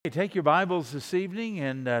Hey, take your Bibles this evening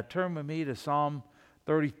and turn with me to Psalm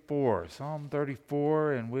 34. Psalm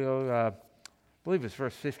 34, and I believe it's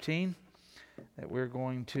verse 15 that we're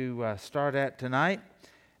going to start at tonight.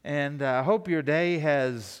 And I hope your day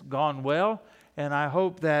has gone well, and I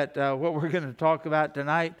hope that what we're going to talk about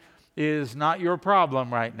tonight is not your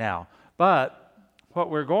problem right now. But what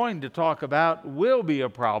we're going to talk about will be a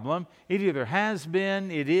problem. It either has been,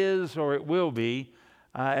 it is, or it will be.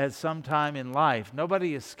 At some time in life.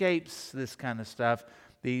 Nobody escapes this kind of stuff,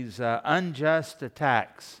 these unjust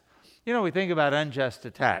attacks. You know, we think about unjust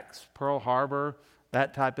attacks, Pearl Harbor,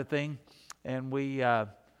 that type of thing, and we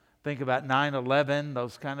think about 9/11,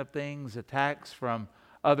 those kind of things, attacks from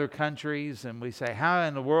other countries, and we say, how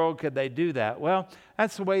in the world could they do that? Well,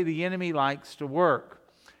 that's the way the enemy likes to work,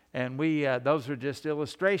 and those are just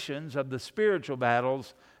illustrations of the spiritual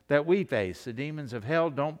battles that we face. The demons of hell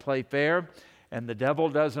don't play fair. And the devil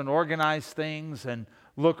doesn't organize things and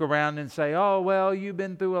look around and say, oh, well, you've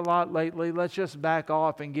been through a lot lately. Let's just back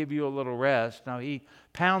off and give you a little rest. No, he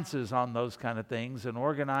pounces on those kind of things and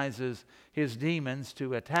organizes his demons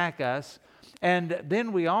to attack us. And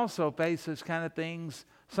then we also face this kind of things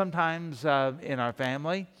sometimes in our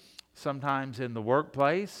family, sometimes in the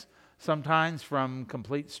workplace, sometimes from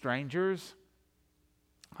complete strangers.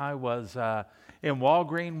 I was in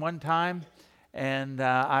Walgreens one time. And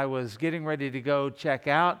I was getting ready to go check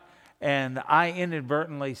out, and I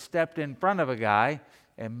inadvertently stepped in front of a guy,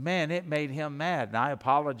 and man, it made him mad. And I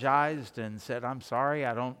apologized and said, I'm sorry,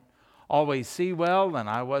 I don't always see well, and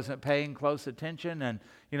I wasn't paying close attention, and,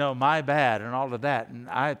 you know, my bad, and all of that. And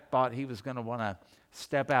I thought he was going to want to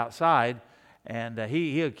step outside, and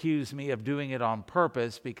he accused me of doing it on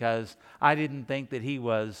purpose because I didn't think that he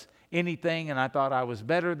was anything, and I thought I was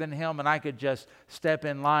better than him, and I could just step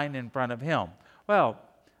in line in front of him. Well,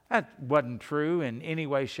 that wasn't true in any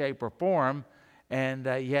way, shape, or form, and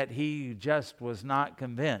yet he just was not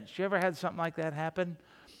convinced. You ever had something like that happen?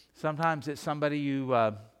 Sometimes it's somebody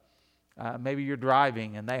maybe you're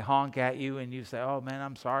driving, and they honk at you, and you say, oh, man,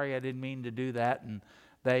 I'm sorry, I didn't mean to do that, and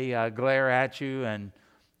they glare at you, and,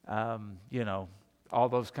 all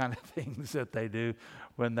those kind of things that they do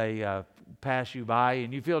when they pass you by,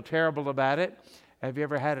 and you feel terrible about it. Have you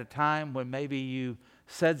ever had a time when maybe you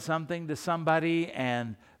said something to somebody,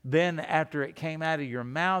 and then after it came out of your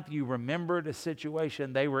mouth, you remembered a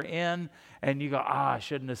situation they were in, and you go, I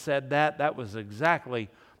shouldn't have said that. That was exactly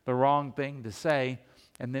the wrong thing to say.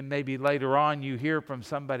 And then maybe later on you hear from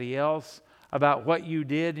somebody else about what you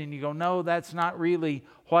did, and you go, no, that's not really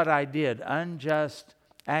what I did. Unjust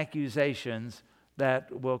accusations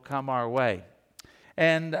that will come our way.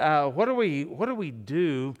 And what do we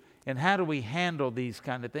do, and how do we handle these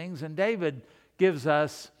kind of things? And David gives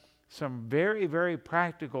us some very, very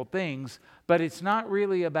practical things, but it's not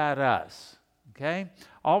really about us, okay?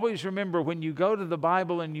 Always remember, when you go to the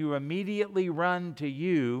Bible and you immediately run to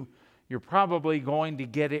you're probably going to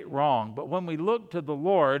get it wrong. But when we look to the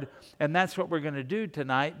Lord, and that's what we're going to do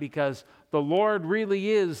tonight, because the Lord really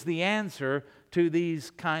is the answer to these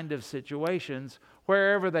kind of situations,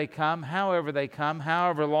 wherever they come,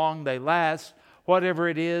 however long they last, whatever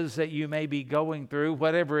it is that you may be going through,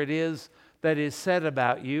 whatever it is that is said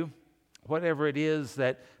about you, whatever it is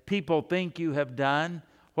that people think you have done,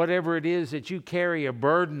 whatever it is that you carry a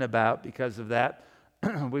burden about because of that,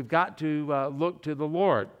 we've got to look to the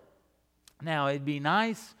Lord. Now, it'd be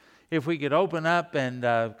nice if we could open up and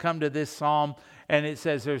come to this psalm, and it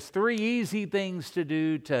says there's 3 easy things to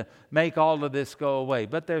do to make all of this go away,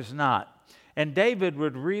 but there's not. And David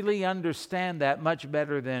would really understand that much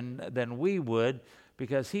better than we would,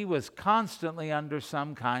 because he was constantly under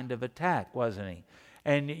some kind of attack, wasn't he?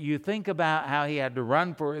 And you think about how he had to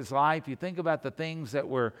run for his life. You think about the things that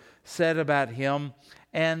were said about him.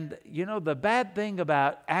 And, the bad thing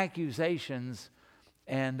about accusations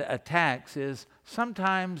and attacks is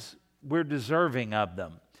sometimes we're deserving of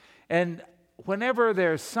them. And whenever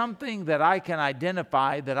there's something that I can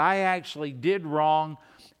identify that I actually did wrong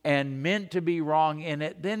and meant to be wrong in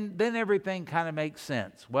it, then everything kind of makes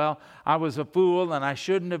sense. Well, I was a fool and I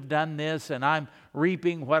shouldn't have done this, and I'm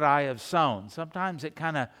reaping what I have sown. Sometimes it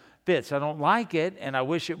kind of fits. I don't like it and I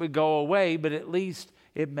wish it would go away, but at least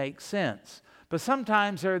it makes sense. But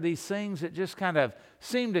sometimes there are these things that just kind of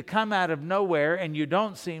seem to come out of nowhere, and you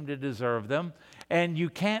don't seem to deserve them, and you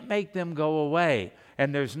can't make them go away.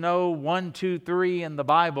 And there's no 1, 2, 3 in the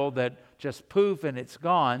Bible that just poof and it's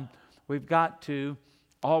gone. We've got to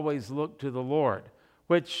always look to the Lord,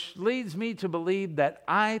 which leads me to believe that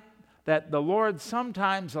the Lord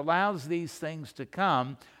sometimes allows these things to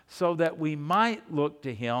come so that we might look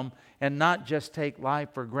to Him and not just take life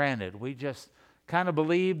for granted. We just kind of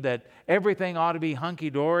believe that everything ought to be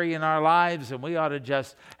hunky-dory in our lives and we ought to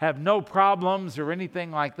just have no problems or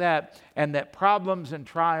anything like that, and that problems and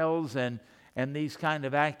trials and these kind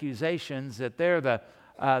of accusations, that they're the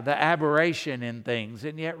aberration in things.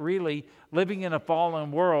 And yet really, living in a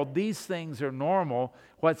fallen world, these things are normal.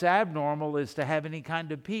 What's abnormal is to have any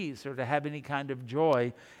kind of peace or to have any kind of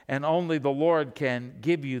joy, and only the Lord can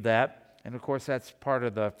give you that. And of course, that's part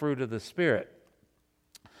of the fruit of the Spirit.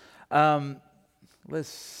 Let's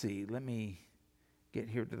see. Let me get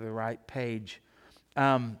here to the right page.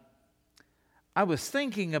 I was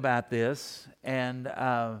thinking about this, and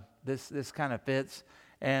this kind of fits.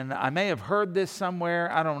 And I may have heard this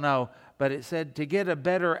somewhere, I don't know, but it said to get a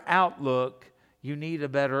better outlook, you need a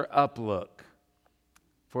better uplook.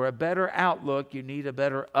 For a better outlook, you need a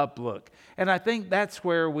better uplook. And I think that's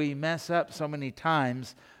where we mess up so many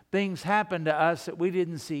times. Things happen to us that we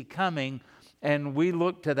didn't see coming, and we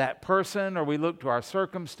look to that person, or we look to our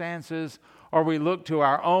circumstances, or we look to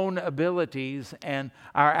our own abilities, and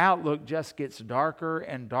our outlook just gets darker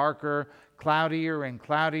and darker, cloudier and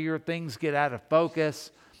cloudier. Things get out of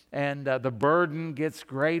focus, and the burden gets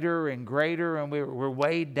greater and greater, and we're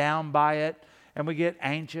weighed down by it, and we get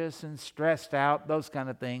anxious and stressed out, those kind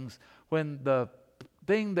of things, when the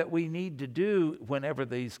thing that we need to do whenever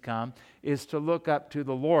these come is to look up to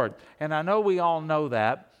the Lord. And I know we all know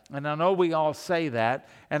that, and I know we all say that,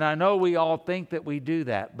 and I know we all think that we do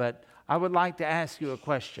that, but I would like to ask you a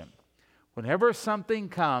question. Whenever something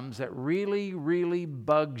comes that really, really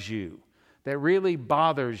bugs you, that really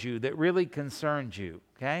bothers you, that really concerns you,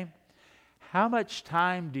 okay? How much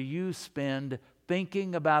time do you spend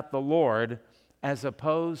thinking about the Lord as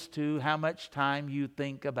opposed to how much time you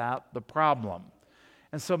think about the problem?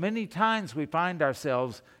 And so many times we find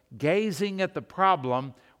ourselves gazing at the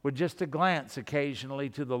problem with just a glance occasionally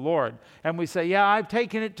to the Lord. And we say, yeah, I've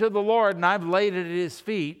taken it to the Lord and I've laid it at His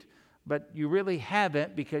feet. But you really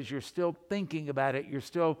haven't, because you're still thinking about it. You're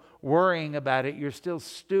still worrying about it. You're still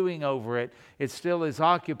stewing over it. It still is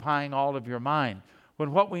occupying all of your mind.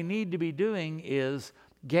 When what we need to be doing is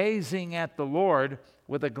gazing at the Lord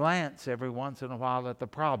with a glance every once in a while at the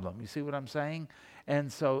problem. You see what I'm saying?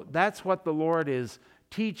 And so that's what the Lord is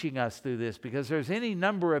teaching us through this, because there's any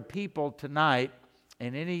number of people tonight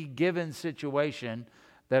in any given situation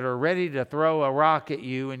that are ready to throw a rock at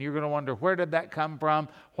you, and you're going to wonder, where did that come from?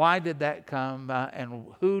 Why did that come? And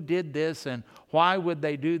who did this? And why would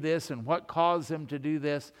they do this? And what caused them to do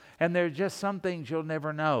this? And there are just some things you'll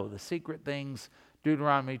never know. The secret things,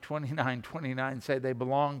 Deuteronomy 29:29 say they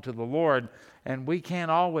belong to the Lord, and we can't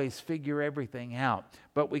always figure everything out,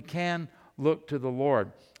 but we can look to the Lord.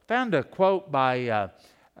 Found a quote by,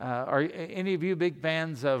 are any of you big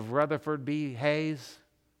fans of Rutherford B. Hayes?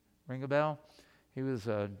 Ring a bell? He was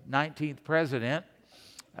a 19th president,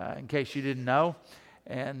 in case you didn't know.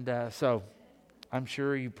 And so I'm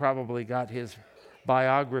sure you probably got his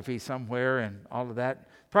biography somewhere and all of that.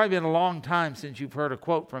 Probably been a long time since you've heard a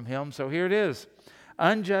quote from him. So here it is.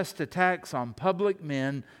 Unjust attacks on public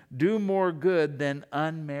men do more good than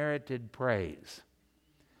unmerited praise.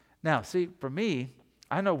 Now, see, for me,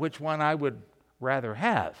 I know which one I would rather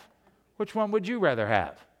have. Which one would you rather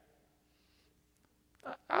have?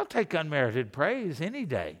 I'll take unmerited praise any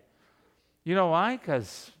day. You know why?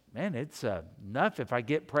 Because, man, it's enough if I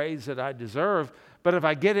get praise that I deserve. But if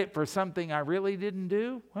I get it for something I really didn't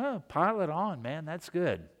do, well, pile it on, man. That's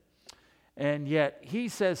good. And yet, he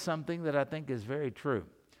says something that I think is very true.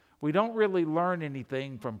 We don't really learn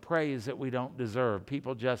anything from praise that we don't deserve.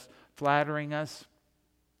 People just flattering us,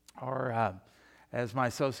 or as my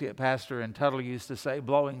associate pastor in Tuttle used to say,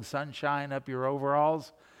 blowing sunshine up your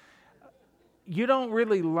overalls. You don't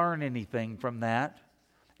really learn anything from that.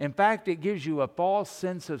 In fact, it gives you a false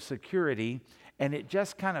sense of security, and it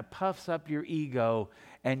just kind of puffs up your ego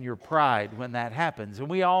and your pride when that happens. And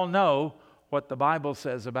we all know what the Bible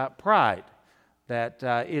says about pride, that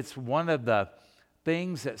it's one of the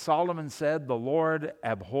things that Solomon said the Lord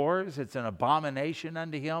abhors. It's an abomination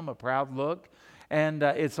unto Him, a proud look. And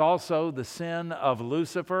it's also the sin of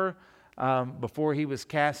Lucifer before he was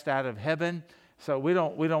cast out of heaven. So we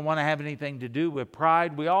don't want to have anything to do with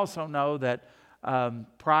pride. We also know that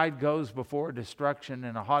pride goes before destruction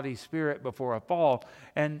and a haughty spirit before a fall.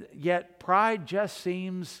 And yet pride just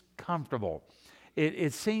seems comfortable.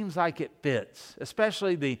 It seems like it fits,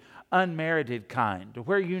 especially the unmerited kind,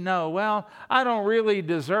 where you know, well, I don't really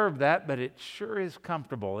deserve that, but it sure is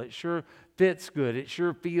comfortable. It sure fits good. It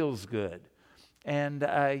sure feels good. And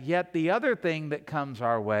yet the other thing that comes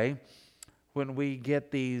our way when we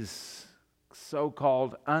get these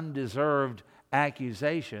so-called undeserved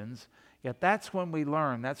accusations, yet that's when we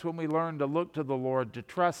learn. That's when we learn to look to the Lord, to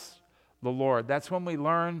trust the Lord. That's when we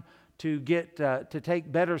learn to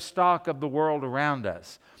take better stock of the world around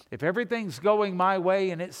us. If everything's going my way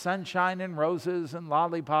and it's sunshine and roses and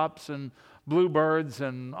lollipops and bluebirds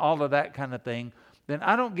and all of that kind of thing, then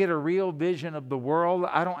I don't get a real vision of the world.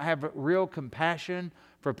 I don't have real compassion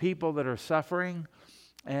for people that are suffering.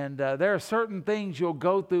 And there are certain things you'll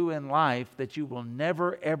go through in life that you will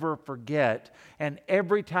never, ever forget. And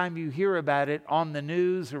every time you hear about it on the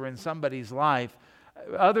news or in somebody's life,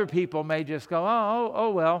 other people may just go, oh,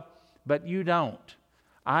 well, but you don't.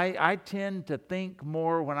 I tend to think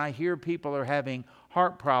more when I hear people are having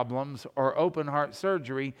heart problems or open heart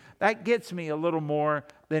surgery. That gets me a little more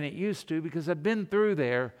than it used to, because I've been through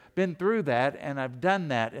that, and I've done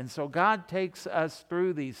that. And so God takes us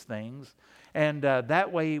through these things, and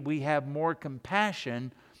that way we have more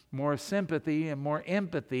compassion, more sympathy, and more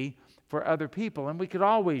empathy for other people. And we could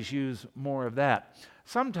always use more of that.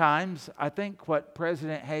 Sometimes I think what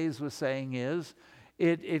President Hayes was saying is,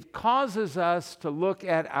 it causes us to look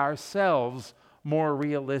at ourselves more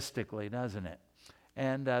realistically, doesn't it?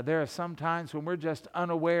 And there are some times when we're just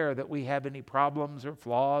unaware that we have any problems or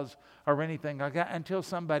flaws or anything like that until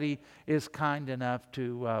somebody is kind enough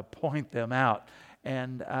to point them out.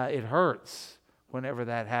 And it hurts whenever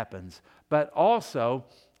that happens. But also,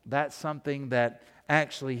 that's something that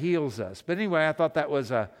actually heals us. But anyway, I thought that was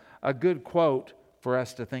a good quote for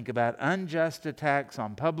us to think about. Unjust attacks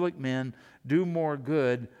on public men do more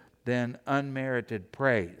good than unmerited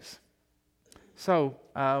praise. So,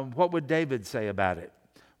 what would David say about it?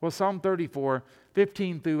 Well, Psalm 34,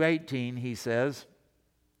 15 through 18, he says,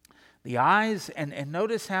 the eyes, and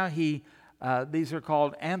notice how these are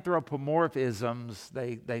called anthropomorphisms.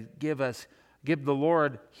 They give the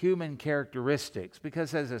Lord human characteristics,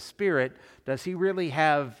 because as a spirit, does he really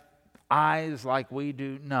have eyes like we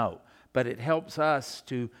do? No. But it helps us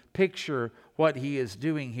to picture what he is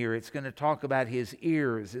doing here. It's going to talk about his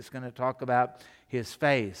ears. It's going to talk about his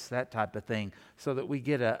face, that type of thing, so that we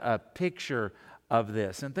get a picture of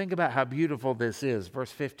this. And think about how beautiful this is.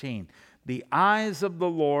 Verse 15, the eyes of the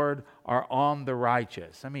Lord are on the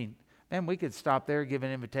righteous. I mean, man, we could stop there, give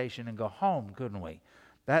an invitation, and go home, couldn't we?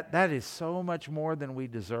 That is so much more than we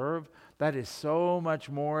deserve. That is so much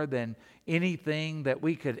more than anything that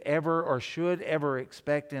we could ever or should ever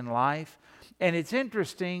expect in life. And it's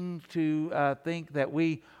interesting to think that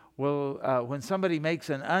we will, when somebody makes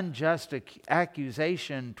an unjust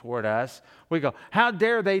accusation toward us, we go, how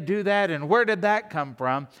dare they do that, and where did that come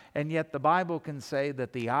from? And yet the Bible can say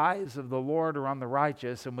that the eyes of the Lord are on the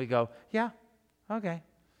righteous, and we go, yeah, okay.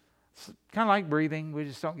 It's kind of like breathing. We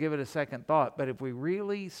just don't give it a second thought. But if we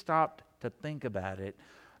really stopped to think about it,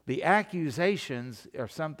 the accusations are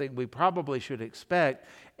something we probably should expect,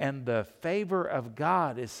 and the favor of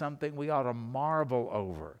God is something we ought to marvel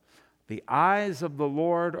over. The eyes of the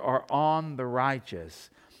Lord are on the righteous,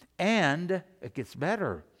 and it gets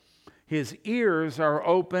better. His ears are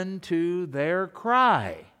open to their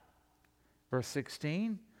cry. Verse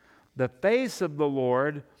 16, the face of the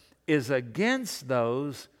Lord is against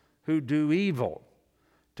those who do evil,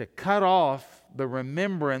 to cut off the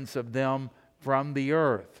remembrance of them from the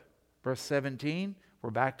earth. Verse 17,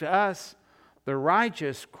 we're back to us. The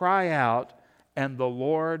righteous cry out, and the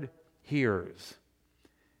Lord hears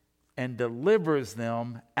and delivers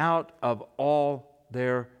them out of all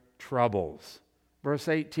their troubles. Verse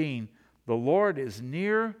 18, the Lord is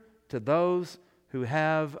near to those who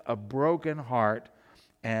have a broken heart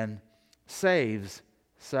and saves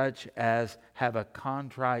such as have a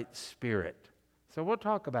contrite spirit. So we'll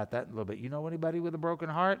talk about that in a little bit. You know anybody with a broken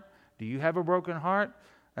heart? Do you have a broken heart?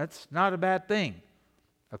 That's not a bad thing,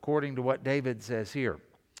 according to what David says here.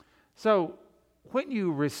 So when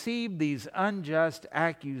you receive these unjust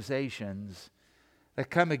accusations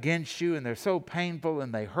that come against you, and they're so painful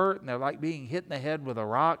and they hurt and they're like being hit in the head with a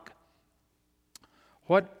rock,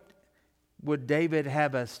 what would David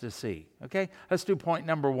have us to see? Okay, let's do point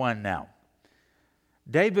number 1 now.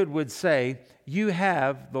 David would say, you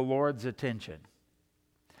have the Lord's attention.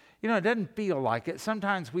 You know, it doesn't feel like it.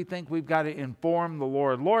 Sometimes we think we've got to inform the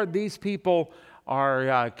Lord. Lord, these people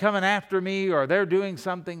are coming after me, or they're doing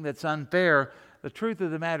something that's unfair. The truth of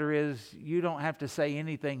the matter is, you don't have to say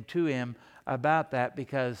anything to him about that,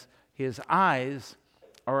 because his eyes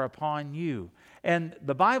are upon you. And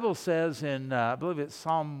the Bible says in, I believe it's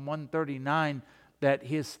Psalm 139, that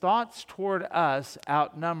his thoughts toward us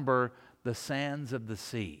outnumber the sands of the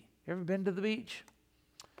sea. You ever been to the beach?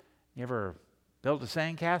 You ever built a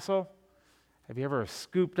sandcastle? Have you ever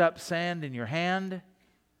scooped up sand in your hand?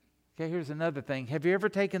 Okay, here's another thing. Have you ever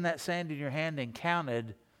taken that sand in your hand and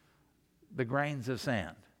counted the grains of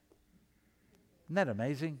sand? Isn't that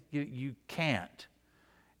amazing? You can't.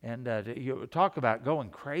 And you talk about going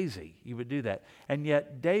crazy. You would do that. And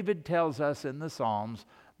yet David tells us in the Psalms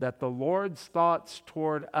that the Lord's thoughts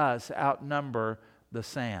toward us outnumber the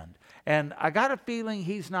sand. And I got a feeling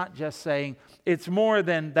he's not just saying it's more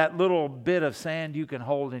than that little bit of sand you can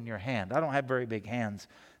hold in your hand. I don't have very big hands,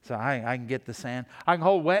 so I can get the sand. I can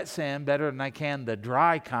hold wet sand better than I can the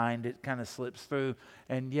dry kind. It kind of slips through.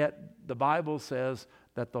 And yet the Bible says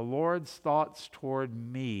that the Lord's thoughts toward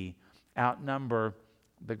me outnumber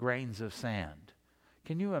the grains of sand.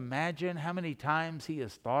 Can you imagine how many times he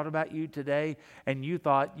has thought about you today and you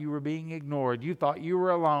thought you were being ignored? You thought you were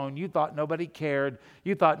alone. You thought nobody cared.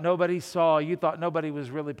 You thought nobody saw. You thought nobody was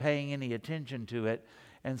really paying any attention to it.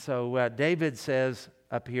 And so David says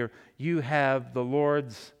up here, you have the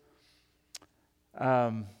Lord's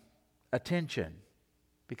attention,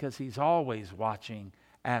 because he's always watching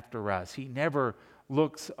after us. He never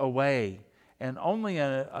looks away. And only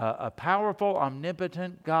a powerful,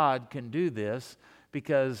 omnipotent God can do this,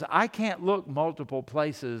 because I can't look multiple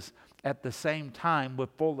places at the same time with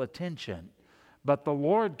full attention. But the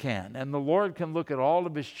Lord can, and the Lord can look at all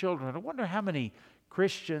of his children. I wonder how many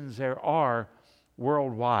Christians there are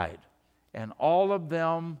worldwide. And all of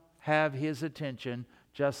them have his attention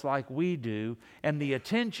just like we do. And the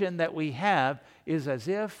attention that we have is as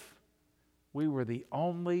if we were the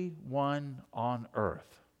only one on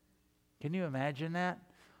earth. Can you imagine that?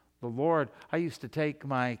 The Lord, I used to take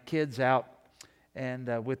my kids out,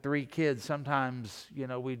 and with 3 kids, sometimes,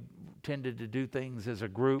 we tended to do things as a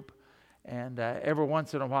group. And every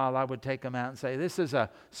once in a while, I would take them out and say, this is a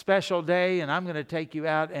special day, and I'm going to take you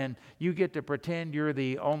out, and you get to pretend you're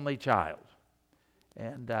the only child.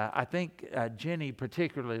 And I think Jenny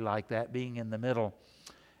particularly liked that, being in the middle.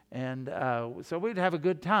 And so we'd have a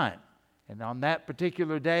good time. And on that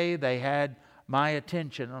particular day, they had my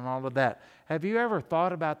attention and all of that. Have you ever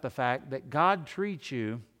thought about the fact that God treats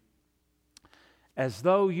you as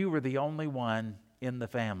though you were the only one in the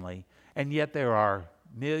family, and yet there are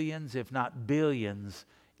millions, if not billions,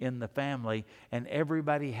 in the family, and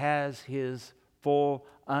everybody has his full,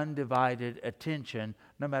 undivided attention,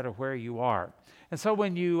 no matter where you are? And so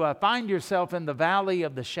when you find yourself in the valley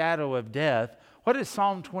of the shadow of death, what does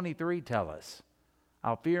Psalm 23 tell us?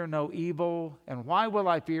 I'll fear no evil. And why will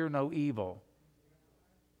I fear no evil?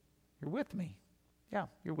 You're with me. Yeah,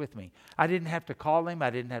 you're with me. I didn't have to call him. I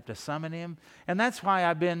didn't have to summon him. And that's why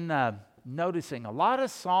I've been noticing a lot of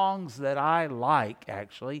songs that I like,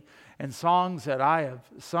 actually, and songs that I have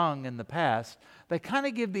sung in the past. They kind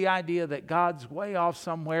of give the idea that God's way off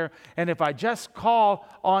somewhere, and if I just call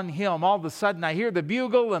on him, all of a sudden I hear the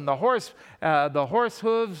bugle and the horse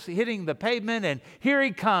hooves hitting the pavement, and here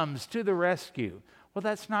he comes to the rescue. Well,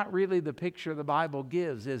 that's not really the picture the Bible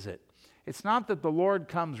gives, is it? It's not that the Lord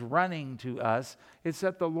comes running to us. It's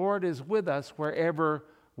that the Lord is with us wherever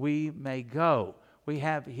we may go. We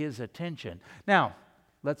have his attention. Now,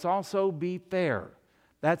 let's also be fair.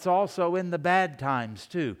 That's also in the bad times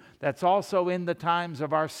too. That's also in the times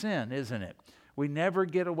of our sin, isn't it? We never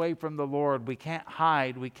get away from the Lord. We can't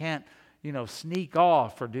hide. We can't, sneak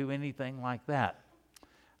off or do anything like that.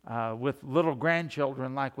 With little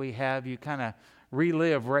grandchildren like we have, you kind of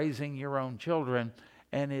relive raising your own children.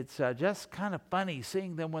 And it's just kind of funny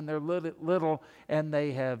seeing them when they're little and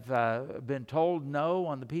they have been told no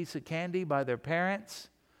on the piece of candy by their parents.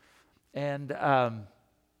 And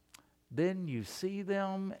then you see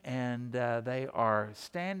them and they are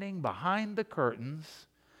standing behind the curtains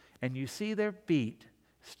and you see their feet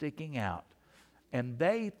sticking out. And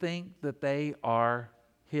they think that they are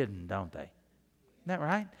hidden, don't they? Isn't that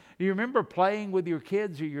right? Do you remember playing with your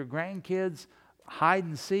kids or your grandkids hide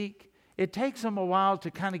and seek? It takes them a while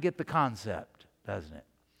to kind of get the concept, doesn't it?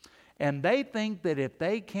 And they think that if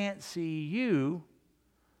they can't see you,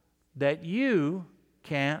 that you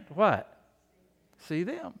can't what? See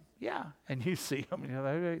them. Yeah. And you see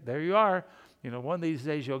them. There you are. One of these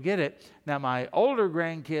days you'll get it. Now, my older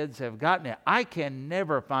grandkids have gotten it. I can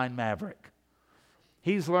never find Maverick.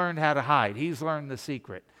 He's learned how to hide. He's learned the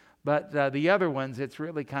secret. But the other ones, it's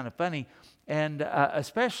really kind of funny. And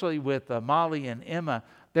especially with Molly and Emma,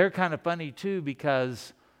 they're kind of funny too,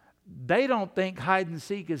 because they don't think hide and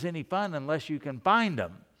seek is any fun unless you can find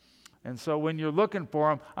them. And so when you're looking for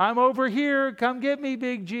them, I'm over here, come get me,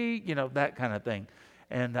 Big G, that kind of thing.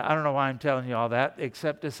 And I don't know why I'm telling you all that,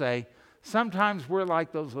 except to say, sometimes we're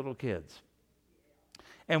like those little kids.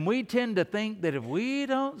 And we tend to think that if we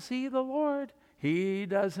don't see the Lord, he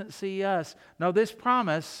doesn't see us. No, this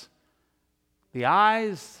promise, the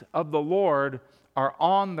eyes of the Lord are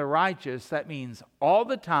on the righteous. That means all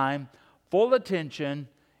the time, full attention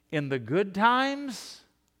in the good times,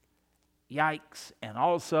 yikes, and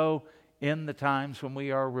also in the times when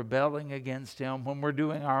we are rebelling against Him, when we're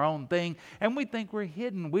doing our own thing, and we think we're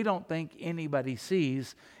hidden. We don't think anybody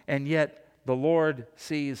sees, and yet the Lord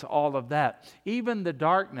sees all of that. Even the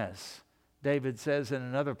darkness, David says in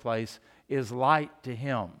another place, is light to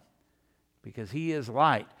Him, because He is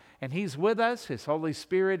light. And He's with us. His Holy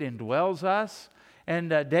Spirit indwells us. And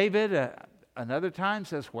David, another time,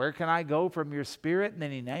 says, where can I go from your Spirit? And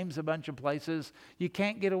then he names a bunch of places you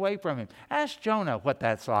can't get away from Him. Ask Jonah what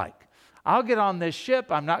that's like. I'll get on this ship.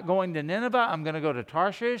 I'm not going to Nineveh. I'm going to go to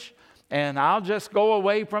Tarshish, and I'll just go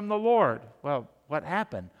away from the Lord. Well, what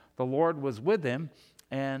happened? The Lord was with him,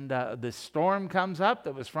 and the storm comes up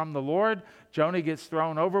that was from the Lord. Jonah gets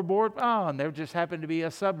thrown overboard. Oh, and there just happened to be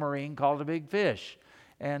a submarine called a Big Fish,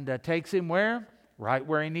 and takes him where? Right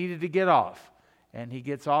where he needed to get off. And he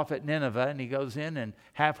gets off at Nineveh, and he goes in and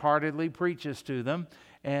half-heartedly preaches to them.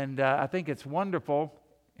 And I think it's wonderful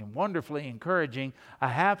and wonderfully encouraging. A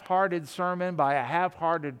half-hearted sermon by a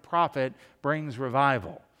half-hearted prophet brings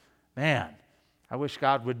revival. Man, I wish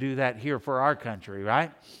God would do that here for our country,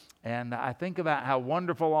 right? And I think about how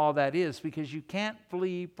wonderful all that is, because you can't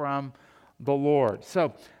flee from the Lord.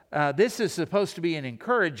 So this is supposed to be an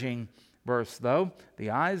encouraging verse, though. The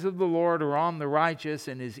eyes of the Lord are on the righteous,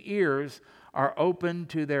 and His ears are open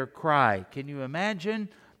to their cry. Can you imagine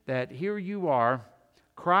that here you are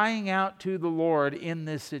crying out to the Lord in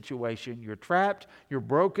this situation? You're trapped, you're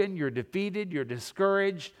broken, you're defeated, you're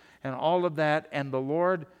discouraged, and all of that, and the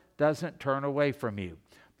Lord doesn't turn away from you.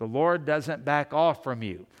 The Lord doesn't back off from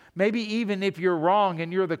you. Maybe even if you're wrong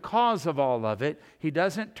and you're the cause of all of it, He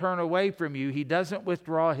doesn't turn away from you. He doesn't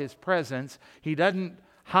withdraw His presence. He doesn't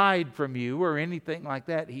hide from you or anything like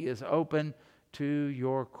that. He is open to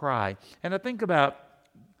your cry. And I think about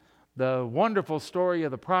the wonderful story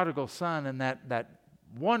of the prodigal son and that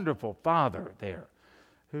wonderful father there,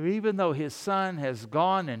 who, even though his son has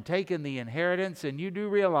gone and taken the inheritance, and you do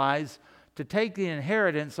realize to take the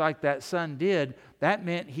inheritance like that son did, that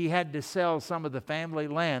meant he had to sell some of the family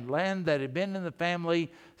land that had been in the family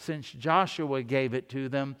since Joshua gave it to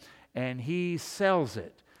them, and he sells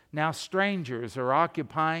it. Now strangers are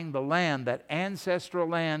occupying the land, that ancestral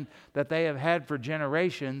land that they have had for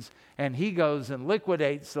generations, and he goes and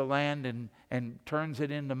liquidates the land and turns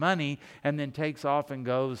it into money, and then takes off and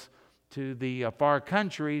goes to the far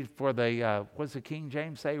country for the, what's the King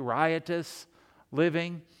James say, riotous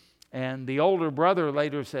living. And the older brother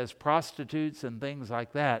later says prostitutes and things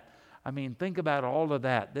like that. I mean, think about all of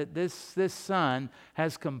that. That this son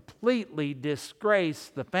has completely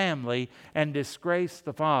disgraced the family and disgraced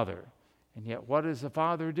the father. And yet what is the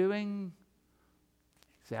father doing?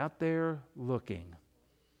 He's out there looking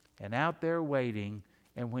and out there waiting.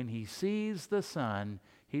 And when he sees the son,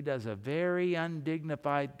 he does a very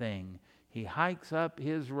undignified thing. He hikes up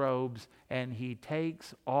his robes and he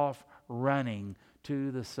takes off running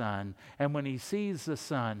to the son. And when he sees the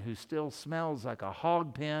son, who still smells like a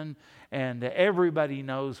hog pen, and everybody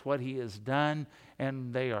knows what he has done,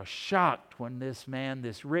 and they are shocked when this man,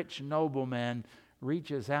 this rich nobleman,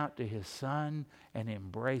 reaches out to his son and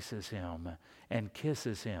embraces him and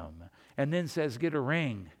kisses him, and then says, get a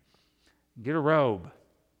ring, get a robe,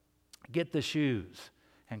 get the shoes,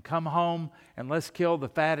 and come home and let's kill the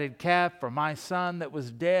fatted calf, for my son that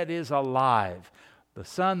was dead is alive. The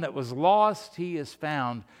son that was lost, he is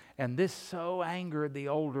found. And this so angered the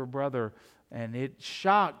older brother, and it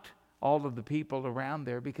shocked all of the people around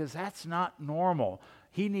there, because that's not normal.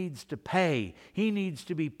 He needs to pay. He needs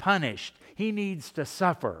to be punished. He needs to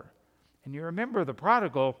suffer. And you remember the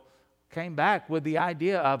prodigal came back with the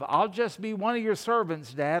idea of, I'll just be one of your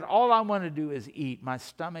servants, Dad. All I want to do is eat. My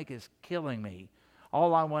stomach is killing me.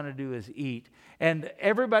 All I want to do is eat. And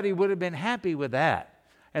everybody would have been happy with that.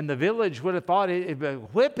 And the village would have thought it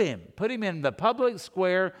would whip him, put him in the public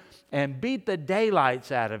square, and beat the daylights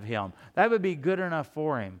out of him. That would be good enough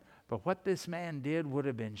for him. But what this man did would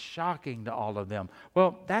have been shocking to all of them.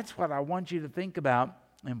 Well, that's what I want you to think about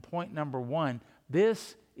in point number 1.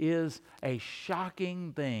 This is a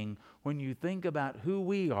shocking thing when you think about who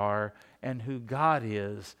we are and who God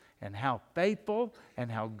is, and how faithful and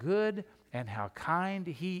how good and how kind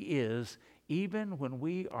He is, even when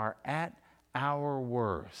we are at our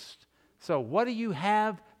worst. So what do you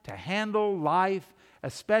have to handle life,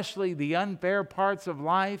 especially the unfair parts of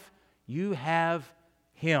life? You have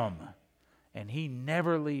Him. And He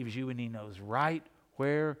never leaves you, and He knows right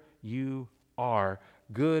where you are,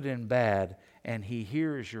 good and bad, and He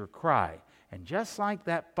hears your cry. And just like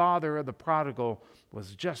that father of the prodigal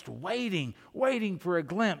was just waiting for a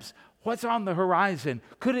glimpse. What's on the horizon?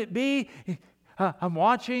 Could it be? I'm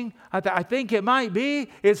watching. I think it might be.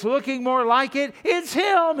 It's looking more like it. It's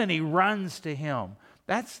Him. And he runs to Him.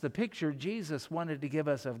 That's the picture Jesus wanted to give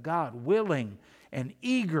us of God, willing and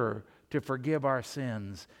eager to forgive our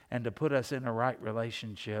sins and to put us in a right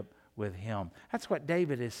relationship with Him. That's what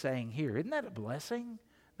David is saying here. Isn't that a blessing?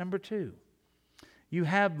 Number 2, you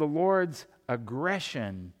have the Lord's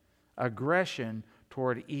aggression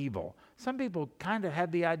toward evil. Some people kind of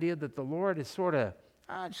have the idea that the Lord is sort of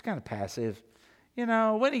just kind of passive. You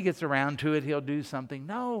know, when He gets around to it, He'll do something.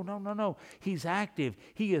 No. He's active.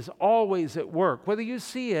 He is always at work. Whether you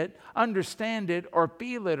see it, understand it, or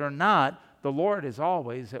feel it or not, the Lord is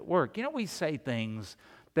always at work. You know, we say things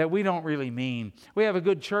that we don't really mean. We have a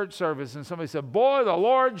good church service and somebody said, boy, the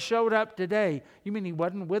Lord showed up today. You mean He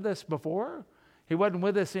wasn't with us before? He wasn't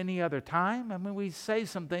with us any other time? I mean, we say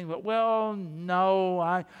some things, but, well, no,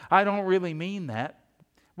 I don't really mean that.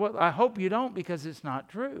 Well, I hope you don't, because it's not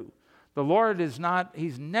true. The Lord is not,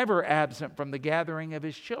 He's never absent from the gathering of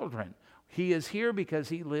His children. He is here because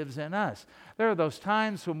He lives in us. There are those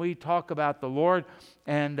times when we talk about the Lord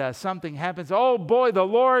and something happens. Oh boy, the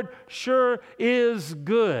Lord sure is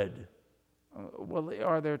good. Well,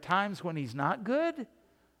 are there times when He's not good?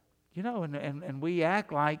 You know, and we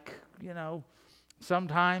act like, you know,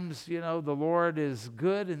 sometimes, you know, the Lord is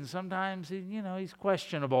good and sometimes, He's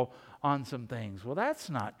questionable on some things. Well, that's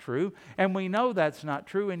not true. And we know that's not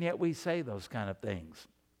true, and yet we say those kind of things.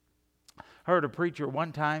 I heard a preacher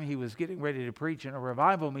one time, he was getting ready to preach in a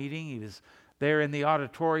revival meeting. He was there in the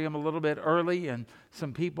auditorium a little bit early, and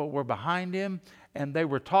some people were behind him, and they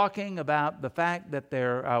were talking about the fact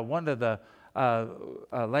that one of the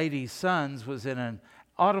lady's sons was in an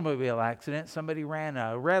automobile accident. Somebody ran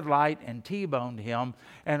a red light and T-boned him.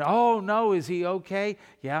 And, oh no, is he okay?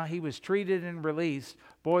 Yeah, he was treated and released.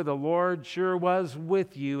 Boy, the Lord sure was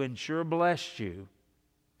with you and sure blessed you.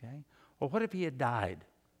 Okay? Well, what if he had died?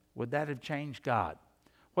 Would that have changed God?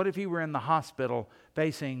 What if he were in the hospital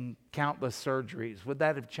facing countless surgeries? Would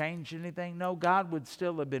that have changed anything? No, God would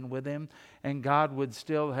still have been with him, and God would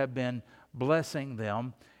still have been blessing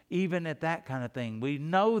them, even at that kind of thing. We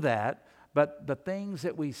know that. But the things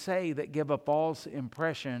that we say that give a false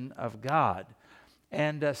impression of God.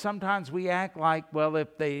 And sometimes we act like, well,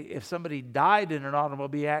 if somebody died in an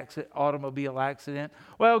automobile accident,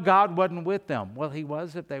 well, God wasn't with them. Well, He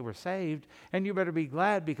was if they were saved. And you better be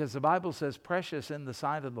glad, because the Bible says precious in the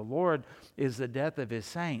sight of the Lord is the death of His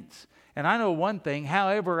saints. And I know one thing,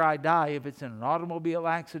 however I die, if it's in an automobile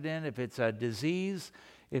accident, if it's a disease,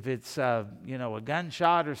 if it's a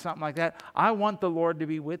gunshot or something like that, I want the Lord to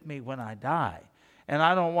be with me when I die. And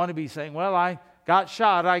I don't want to be saying, well, I got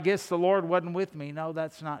shot, I guess the Lord wasn't with me. No,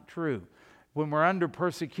 that's not true. When we're under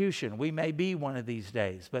persecution, we may be one of these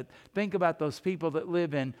days. But think about those people that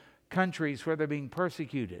live in countries where they're being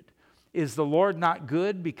persecuted. Is the Lord not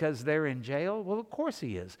good because they're in jail? Well, of course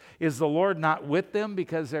He is. Is the Lord not with them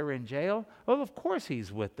because they're in jail? Well, of course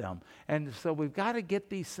He's with them. And so we've got to get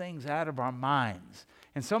these things out of our minds.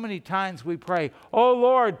 And so many times we pray, oh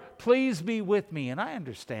Lord, please be with me. And I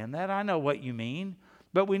understand that. I know what you mean.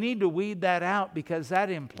 But we need to weed that out, because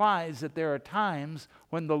that implies that there are times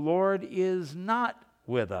when the Lord is not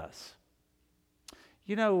with us.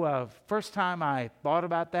 You know, first time I thought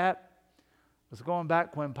about that was going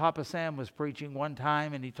back when Papa Sam was preaching one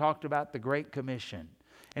time, and he talked about the Great Commission.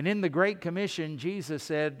 And in the Great Commission, Jesus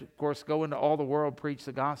said, of course, go into all the world, preach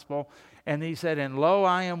the gospel. And He said, and lo,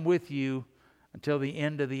 I am with you until the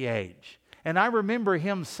end of the age. And I remember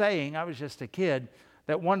Him saying, I was just a kid,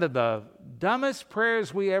 that one of the dumbest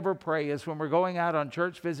prayers we ever pray is when we're going out on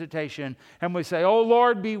church visitation and we say, oh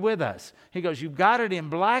Lord, be with us. He goes, you've got it in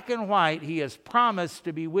black and white. He has promised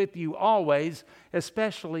to be with you always,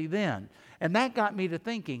 especially then. And that got me to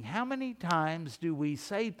thinking, how many times do we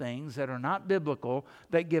say things that are not biblical,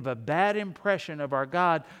 that give a bad impression of our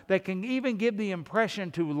God, that can even give the impression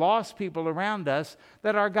to lost people around us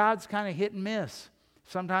that our God's kind of hit and miss?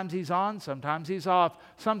 Sometimes He's on, sometimes He's off.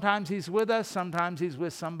 Sometimes He's with us, sometimes He's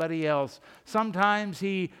with somebody else. Sometimes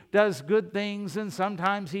He does good things, and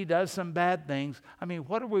sometimes He does some bad things. I mean,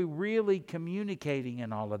 what are we really communicating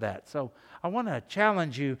in all of that? So I want to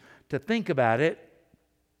challenge you to think about it.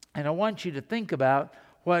 And I want you to think about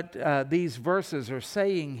what these verses are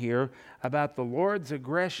saying here about the Lord's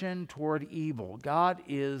aggression toward evil. God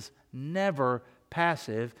is never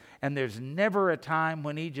passive, and there's never a time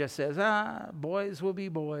when He just says, boys will be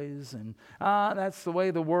boys, and that's the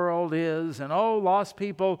way the world is, and lost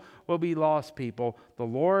people will be lost people. The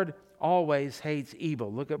Lord always hates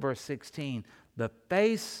evil. Look at verse 16. The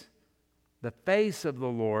face of the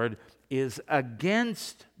Lord is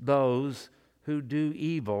against those who do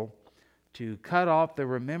evil, to cut off the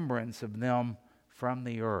remembrance of them from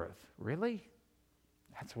the earth. Really?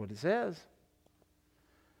 That's what it says.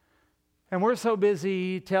 And we're so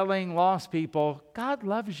busy telling lost people, God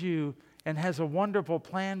loves you and has a wonderful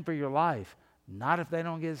plan for your life. Not if they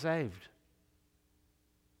don't get saved.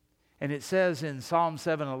 And it says in Psalm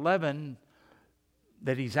 7:11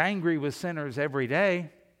 that he's angry with sinners every day.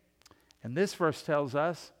 And this verse tells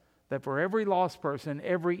us that for every lost person,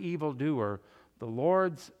 every evildoer, the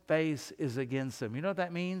Lord's face is against them. You know what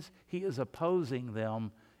that means? He is opposing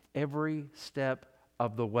them every step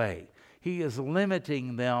of the way. He is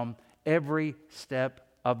limiting them every step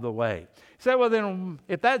of the way. You say, well then,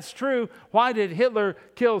 if that's true, why did Hitler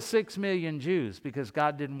kill 6 million Jews? Because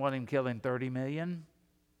God didn't want him killing 30 million.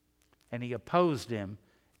 And he opposed him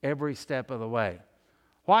every step of the way.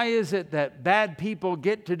 Why is it that bad people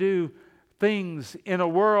get to do things in a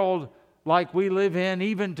world like we live in,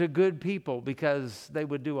 even to good people? Because they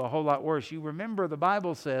would do a whole lot worse. You remember the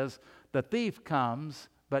Bible says the thief comes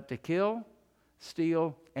but to kill,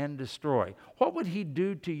 steal, and destroy. What would he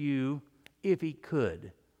do to you if he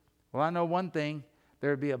could? Well, I know one thing. There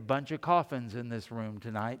would be a bunch of coffins in this room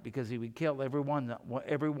tonight because he would kill every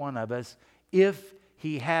one of us if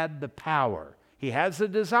he had the power. He has the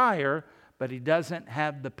desire, but he doesn't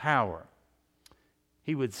have the power.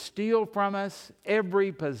 He would steal from us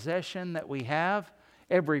every possession that we have,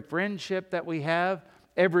 every friendship that we have,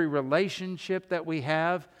 every relationship that we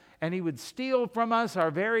have, and he would steal from us our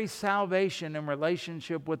very salvation and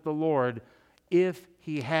relationship with the Lord if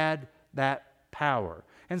he had that power.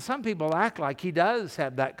 And some people act like he does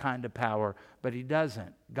have that kind of power, but he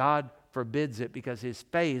doesn't. God forbids it because his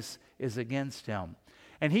face is against him.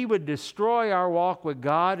 And he would destroy our walk with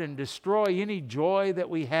God and destroy any joy that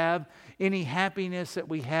we have, any happiness that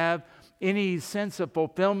we have, any sense of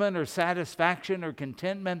fulfillment or satisfaction or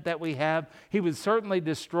contentment that we have. He would certainly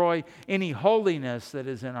destroy any holiness that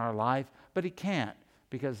is in our life, but he can't,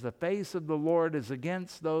 because the face of the Lord is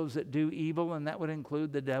against those that do evil, and that would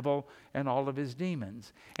include the devil and all of his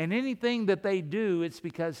demons. And anything that they do, it's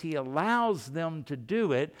because he allows them to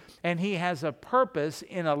do it, and he has a purpose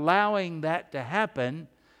in allowing that to happen,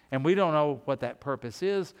 and we don't know what that purpose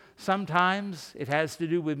is. Sometimes it has to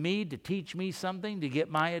do with me, to teach me something, to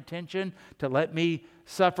get my attention, to let me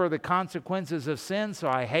suffer the consequences of sin so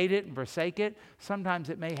I hate it and forsake it. Sometimes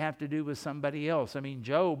it may have to do with somebody else. I mean,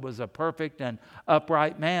 Job was a perfect and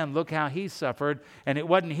upright man. Look how he suffered. And it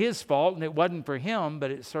wasn't his fault and it wasn't for him,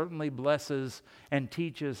 but it certainly blesses and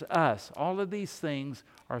teaches us. All of these things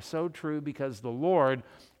are so true because the Lord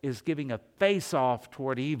is giving a face-off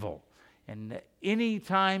toward evil. And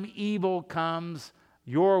anytime evil comes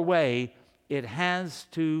your way, it has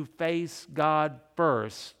to face God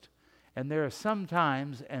first. And there are some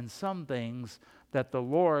times and some things that the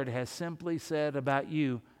Lord has simply said about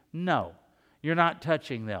you, no, you're not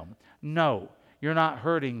touching them. No, you're not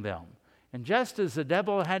hurting them. And just as the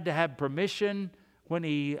devil had to have permission when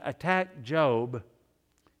he attacked Job,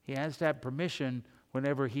 he has to have permission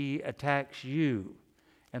whenever he attacks you.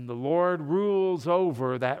 And the Lord rules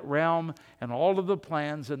over that realm and all of the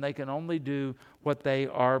plans, and they can only do what they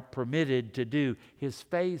are permitted to do. His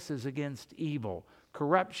face is against evil,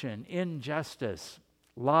 corruption, injustice,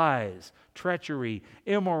 lies, treachery,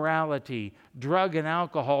 immorality, drug and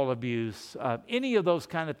alcohol abuse, any of those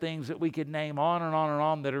kind of things that we could name on and on and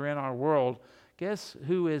on that are in our world. Guess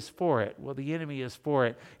who is for it? Well, the enemy is for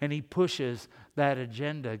it, and he pushes that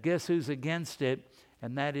agenda. Guess who's against it?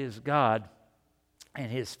 And that is God. And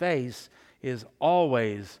his face is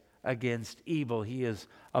always against evil. He is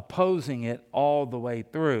opposing it all the way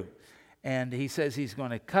through. And he says he's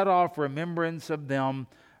going to cut off remembrance of them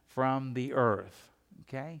from the earth.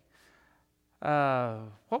 Okay?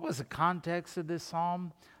 What was the context of this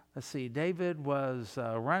psalm? Let's see. David was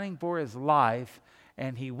running for his life,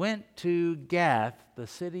 and he went to Gath, the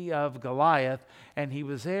city of Goliath, and he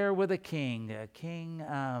was there with a king. King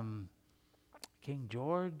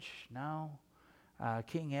George? No.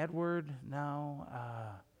 King Edward? No.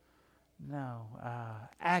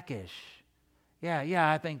 Achish.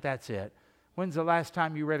 Yeah, I think that's it. When's the last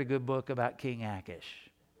time you read a good book about King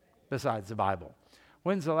Achish, besides the Bible?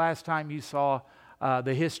 When's the last time you saw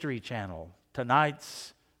the History Channel,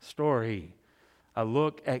 tonight's story, a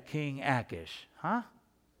look at King Achish? Huh?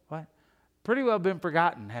 What? Pretty well been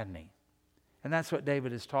forgotten, hadn't he? And that's what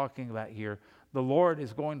David is talking about here. The Lord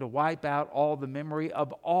is going to wipe out all the memory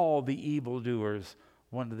of all the evildoers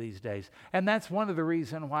one of these days. And that's one of the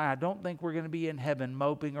reasons why I don't think we're going to be in heaven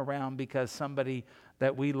moping around because somebody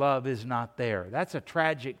that we love is not there. That's a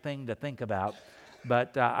tragic thing to think about.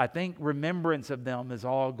 But I think remembrance of them is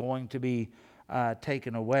all going to be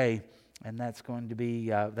taken away. And that's going to be,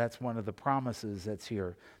 that's one of the promises that's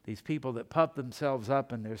here. These people that puff themselves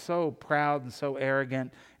up and they're so proud and so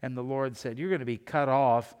arrogant. And the Lord said, you're going to be cut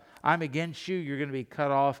off I'm against you. You're going to be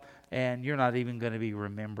cut off, and you're not even going to be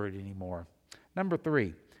remembered anymore. Number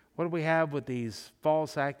 3, what do we have with these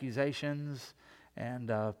false accusations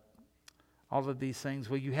and all of these things?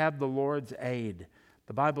 Well, you have the Lord's aid.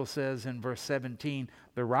 The Bible says in verse 17,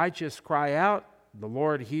 the righteous cry out, the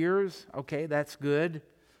Lord hears. Okay, that's good,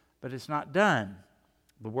 but it's not done.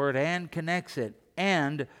 The word and connects it,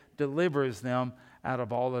 and delivers them out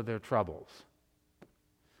of all of their troubles.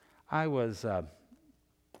 I was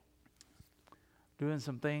doing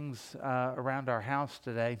some things around our house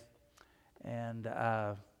today, and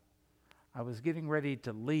I was getting ready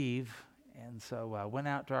to leave, and so I went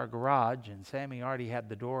out to our garage, and Sammy already had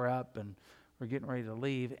the door up, and we're getting ready to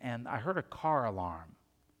leave, and I heard a car alarm.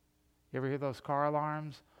 You ever hear those car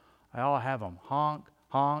alarms? I all have them. Honk,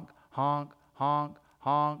 honk, honk, honk,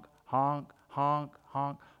 honk, honk, honk,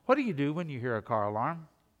 honk. What do you do when you hear a car alarm?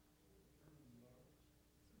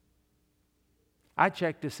 I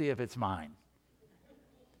check to see if it's mine.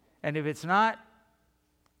 And if it's not,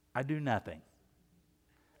 I do nothing.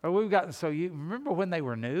 But we've gotten so you remember when they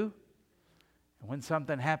were new? And when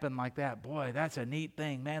something happened like that, boy, that's a neat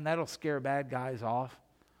thing. Man, that'll scare bad guys off.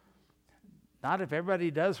 Not if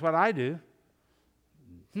everybody does what I do.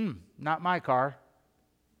 Not my car.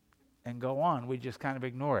 And go on. We just kind of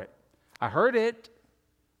ignore it. I heard it,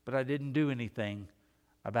 but I didn't do anything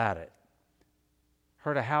about it.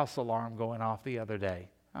 Heard a house alarm going off the other day.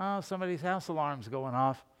 Oh, somebody's house alarm's going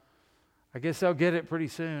off. I guess they'll get it pretty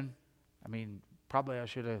soon. I mean, probably I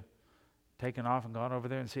should have taken off and gone over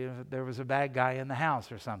there and see if there was a bad guy in the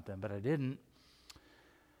house or something, but I didn't.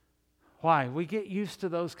 Why? We get used to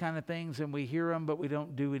those kind of things and we hear them, but we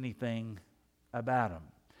don't do anything about them.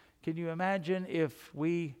 Can you imagine if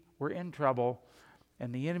we were in trouble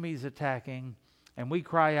and the enemy's attacking and we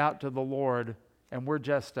cry out to the Lord and we're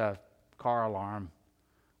just a car alarm?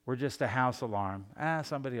 We're just a house alarm.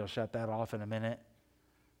 Somebody will shut that off in a minute.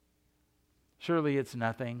 Surely it's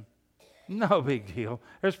nothing. No big deal.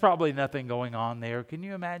 There's probably nothing going on there. Can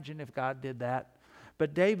you imagine if God did that?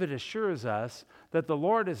 But David assures us that the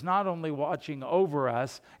Lord is not only watching over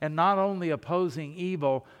us and not only opposing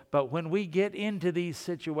evil, but when we get into these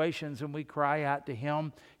situations and we cry out to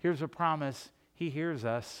Him, here's a promise. He hears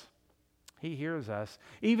us. He hears us.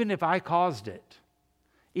 Even if I caused it,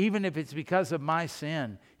 even if it's because of my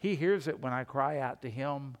sin, He hears it when I cry out to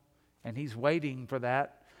Him, and He's waiting for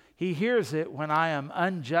that. He hears it when I am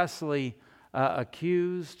unjustly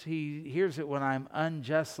accused. He hears it when I'm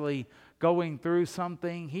unjustly going through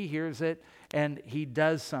something. He hears it and He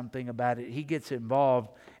does something about it. He gets involved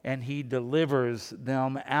and He delivers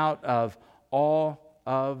them out of all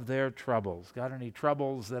of their troubles. Got any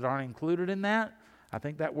troubles that aren't included in that? I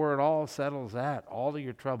think that word all settles that. All of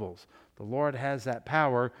your troubles. The Lord has that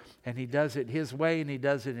power and He does it His way and He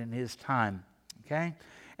does it in His time. Okay?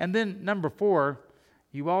 And then number 4,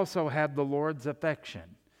 you also have the Lord's affection.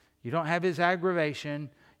 You don't have His aggravation.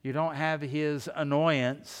 You don't have His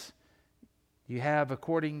annoyance. You have,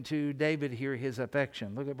 according to David here, His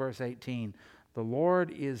affection. Look at verse 18. The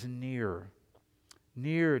Lord is near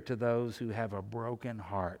to those who have a broken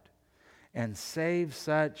heart, and save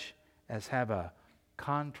such as have a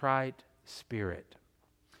contrite spirit.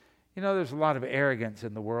 You know, there's a lot of arrogance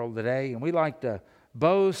in the world today, and we like to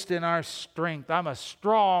boast in our strength. I'm a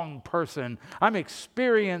strong person. I'm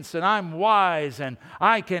experienced and I'm wise and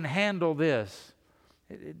I can handle this.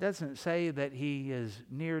 It doesn't say that He is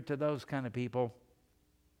near to those kind of people.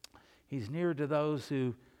 He's near to those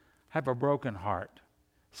who have a broken heart.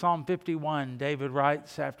 Psalm 51, David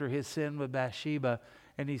writes after his sin with Bathsheba,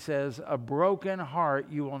 and he says, a broken heart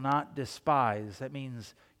you will not despise. That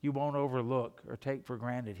means you won't overlook or take for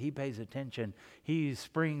granted. He pays attention. He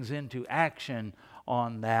springs into action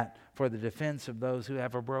on that for the defense of those who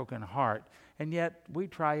have a broken heart. And yet we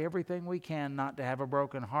try everything we can not to have a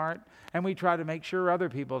broken heart, and we try to make sure other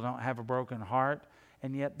people don't have a broken heart.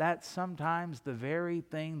 And yet that's sometimes the very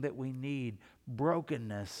thing that we need.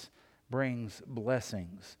 Brokenness brings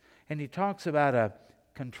blessings. And he talks about a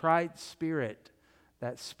contrite spirit,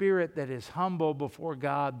 that spirit that is humble before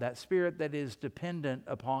God, that spirit that is dependent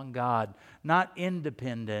upon God, not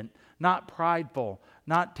independent, not prideful,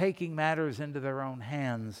 not taking matters into their own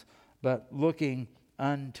hands, but looking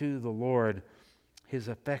unto the Lord. His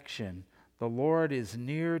affection. The Lord is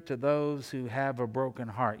near to those who have a broken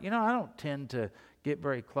heart. You know, I don't tend to get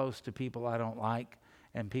very close to people I don't like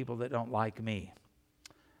and people that don't like me.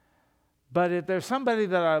 But if there's somebody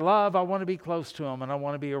that I love, I want to be close to them and I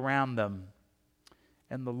want to be around them.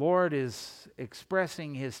 And the Lord is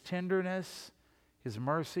expressing His tenderness, His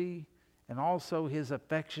mercy, and also His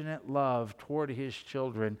affectionate love toward His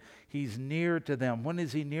children. He's near to them. When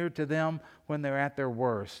is He near to them? When they're at their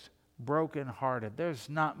worst, brokenhearted. There's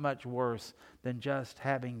not much worse than just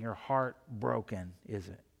having your heart broken, is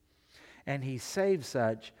it? And He saves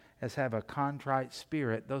such as have a contrite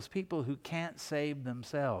spirit, those people who can't save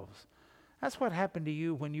themselves. That's what happened to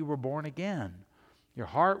you when you were born again. Your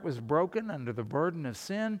heart was broken under the burden of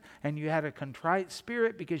sin, and you had a contrite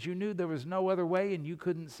spirit because you knew there was no other way and you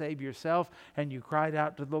couldn't save yourself, and you cried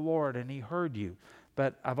out to the Lord and He heard you.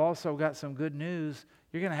 But I've also got some good news.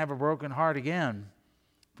 You're going to have a broken heart again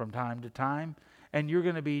from time to time, and you're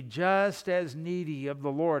going to be just as needy of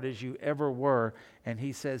the Lord as you ever were. And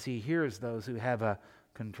He says He hears those who have a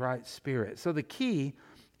contrite spirit. So the key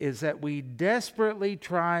is that we desperately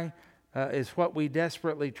try, what we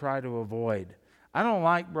desperately try to avoid. I don't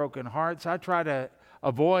like broken hearts. I try to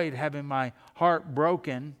avoid having my heart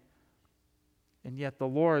broken. And yet the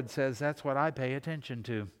Lord says that's what I pay attention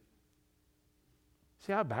to.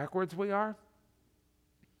 See how backwards we are?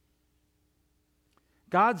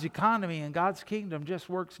 God's economy and God's kingdom just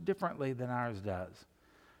works differently than ours does.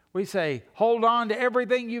 We say, hold on to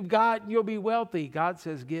everything you've got and you'll be wealthy. God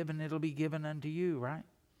says, give and it'll be given unto you, right?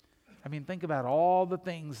 I mean, think about all the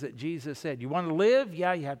things that Jesus said. You want to live?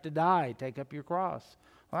 Yeah, you have to die. Take up your cross.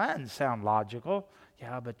 Well, that doesn't sound logical.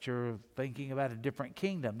 Yeah, but you're thinking about a different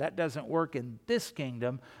kingdom. That doesn't work in this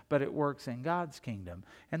kingdom, but it works in God's kingdom.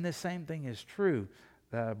 And the same thing is true.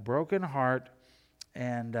 The broken heart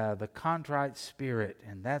and the contrite spirit,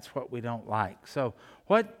 and that's what we don't like. So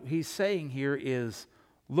what He's saying here is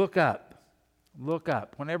look up. Look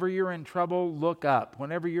up. Whenever you're in trouble, look up.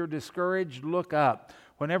 Whenever you're discouraged, look up.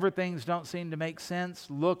 Whenever things don't seem to make sense,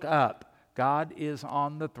 look up. God is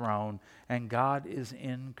on the throne and God is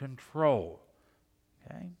in control.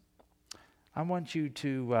 Okay? I want you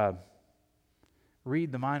to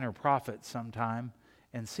read the Minor Prophets sometime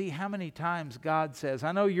and see how many times God says,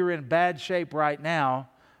 I know you're in bad shape right now,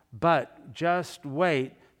 but just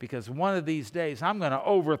wait, because one of these days I'm going to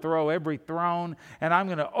overthrow every throne and I'm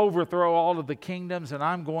going to overthrow all of the kingdoms and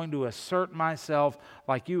I'm going to assert myself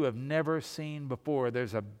like you have never seen before.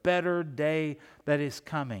 There's a better day that is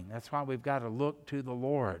coming. That's why we've got to look to the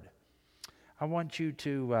Lord. I want you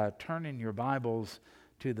to turn in your Bibles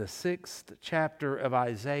to the 6th chapter of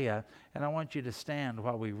Isaiah, and I want you to stand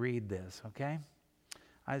while we read this, okay?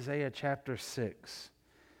 Isaiah chapter 6.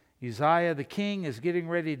 Uzziah the king is getting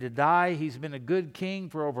ready to die. He's been a good king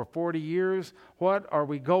for over 40 years. What are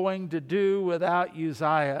we going to do without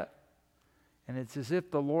Uzziah? And it's as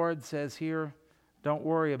if the Lord says here, don't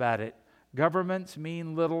worry about it. Governments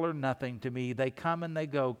mean little or nothing to me. They come and they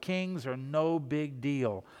go. Kings are no big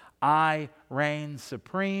deal. I reign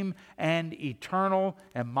supreme and eternal,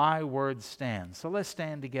 and my word stands. So let's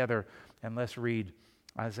stand together and let's read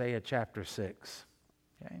Isaiah chapter 6.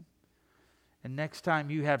 Okay? And next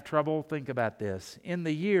time you have trouble, think about this. In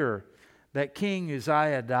the year that King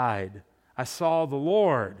Uzziah died, I saw the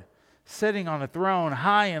Lord sitting on a throne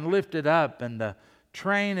high and lifted up, and the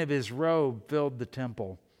train of His robe filled the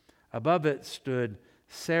temple. Above it stood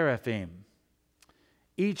seraphim.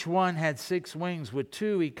 Each one had 6 wings. With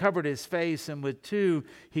 2 He covered His face, and with 2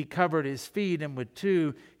 He covered His feet, and with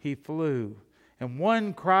 2 He flew. And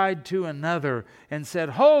one cried to another and said,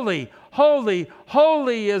 Holy, holy,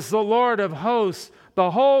 holy is the Lord of hosts. The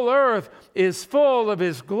whole earth is full of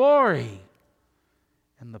His glory.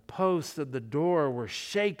 And the posts of the door were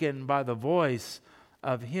shaken by the voice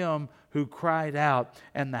of Him who cried out,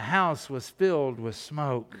 and the house was filled with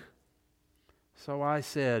smoke. So I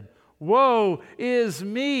said, Woe is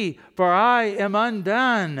me, for I am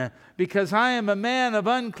undone, because I am a man of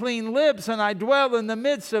unclean lips, and I dwell in the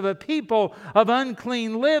midst of a people of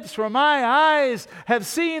unclean lips, for my eyes have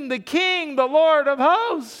seen the King, the Lord of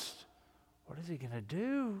hosts. What is He going to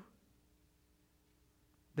do?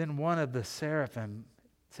 Then one of the seraphim,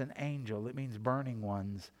 it's an angel, it means burning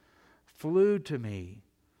ones, flew to me,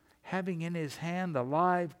 having in his hand a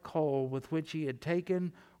live coal with which he had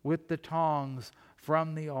taken with the tongs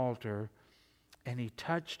from the altar, and he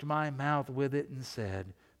touched my mouth with it and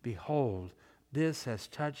said, Behold, this has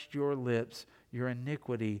touched your lips. Your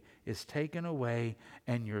iniquity is taken away,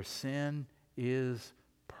 and your sin is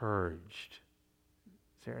purged.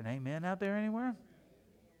 Is there an amen out there anywhere?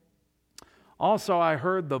 Also I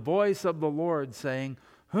heard the voice of the Lord saying,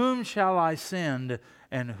 Whom shall I send,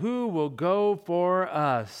 and who will go for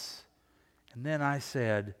us? And then I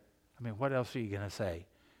said, what else are you going to say?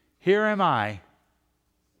 Here am I.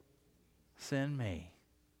 Send me.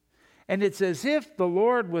 And it's as if the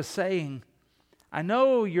Lord was saying, I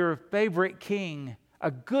know your favorite king, a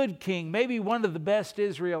good king, maybe one of the best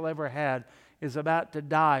Israel ever had, is about to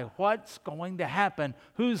die. What's going to happen?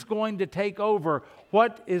 Who's going to take over?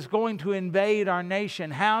 What is going to invade our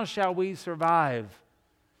nation? How shall we survive?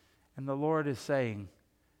 And the Lord is saying,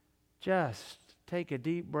 just take a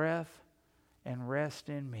deep breath and rest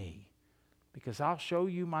in me, because I'll show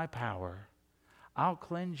you my power. I'll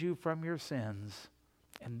cleanse you from your sins.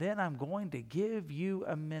 And then I'm going to give you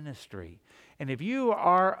a ministry. And if you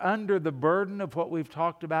are under the burden of what we've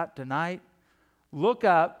talked about tonight, look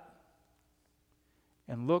up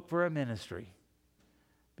and look for a ministry.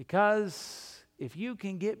 Because if you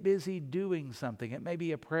can get busy doing something, it may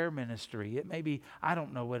be a prayer ministry, it may be, I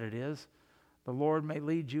don't know what it is. The Lord may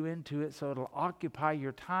lead you into it so it'll occupy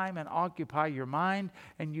your time and occupy your mind,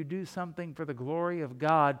 and you do something for the glory of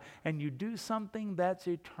God, and you do something that's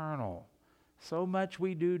eternal. So much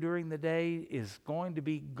we do during the day is going to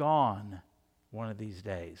be gone one of these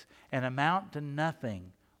days and amount to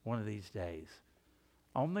nothing one of these days.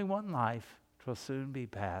 Only one life, 'twill soon be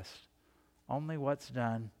past. Only what's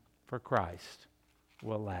done for Christ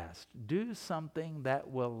will last. Do something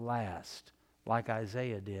that will last, like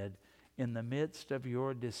Isaiah did. In the midst of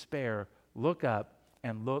your despair, look up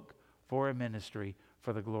and look for a ministry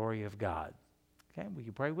for the glory of God. Okay, will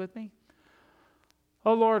you pray with me?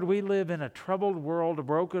 Oh Lord, we live in a troubled world, a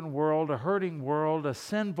broken world, a hurting world, a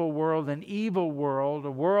sinful world, an evil world,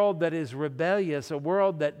 a world that is rebellious, a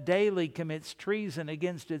world that daily commits treason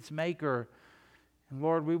against its maker. And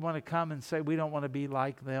Lord, we want to come and say we don't want to be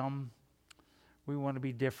like them. We want to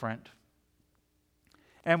be different.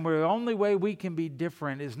 And the only way we can be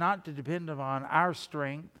different is not to depend upon our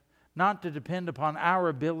strength, not to depend upon our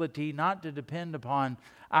ability, not to depend upon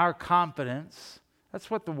our confidence.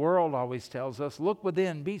 That's what the world always tells us. Look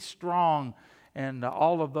within, be strong, and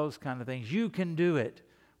all of those kind of things. You can do it.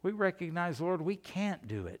 We recognize, Lord, we can't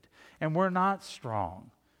do it, and we're not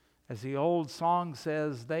strong. As the old song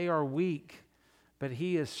says, they are weak, but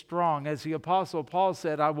He is strong. As the Apostle Paul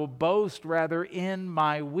said, I will boast rather in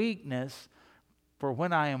my weakness, for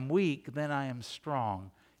when I am weak, then I am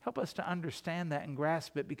strong. Help us to understand that and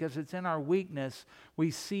grasp it, because it's in our weakness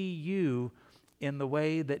we see You in the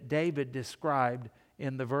way that David described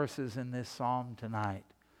in the verses in this psalm tonight.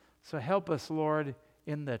 So help us, Lord,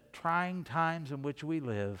 in the trying times in which we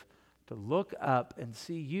live, to look up and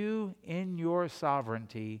see You in Your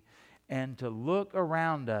sovereignty, and to look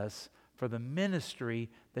around us for the ministry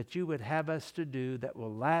that You would have us to do that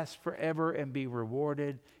will last forever and be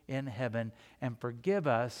rewarded in heaven. And forgive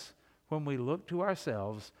us when we look to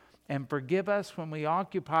ourselves, and forgive us when we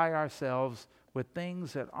occupy ourselves with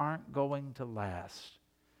things that aren't going to last.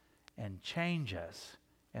 And change us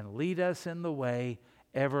and lead us in the way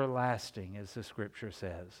everlasting, as the Scripture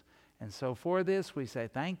says. And so for this we say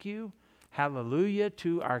thank You, hallelujah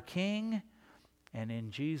to our King, and in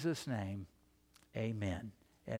Jesus' name, amen.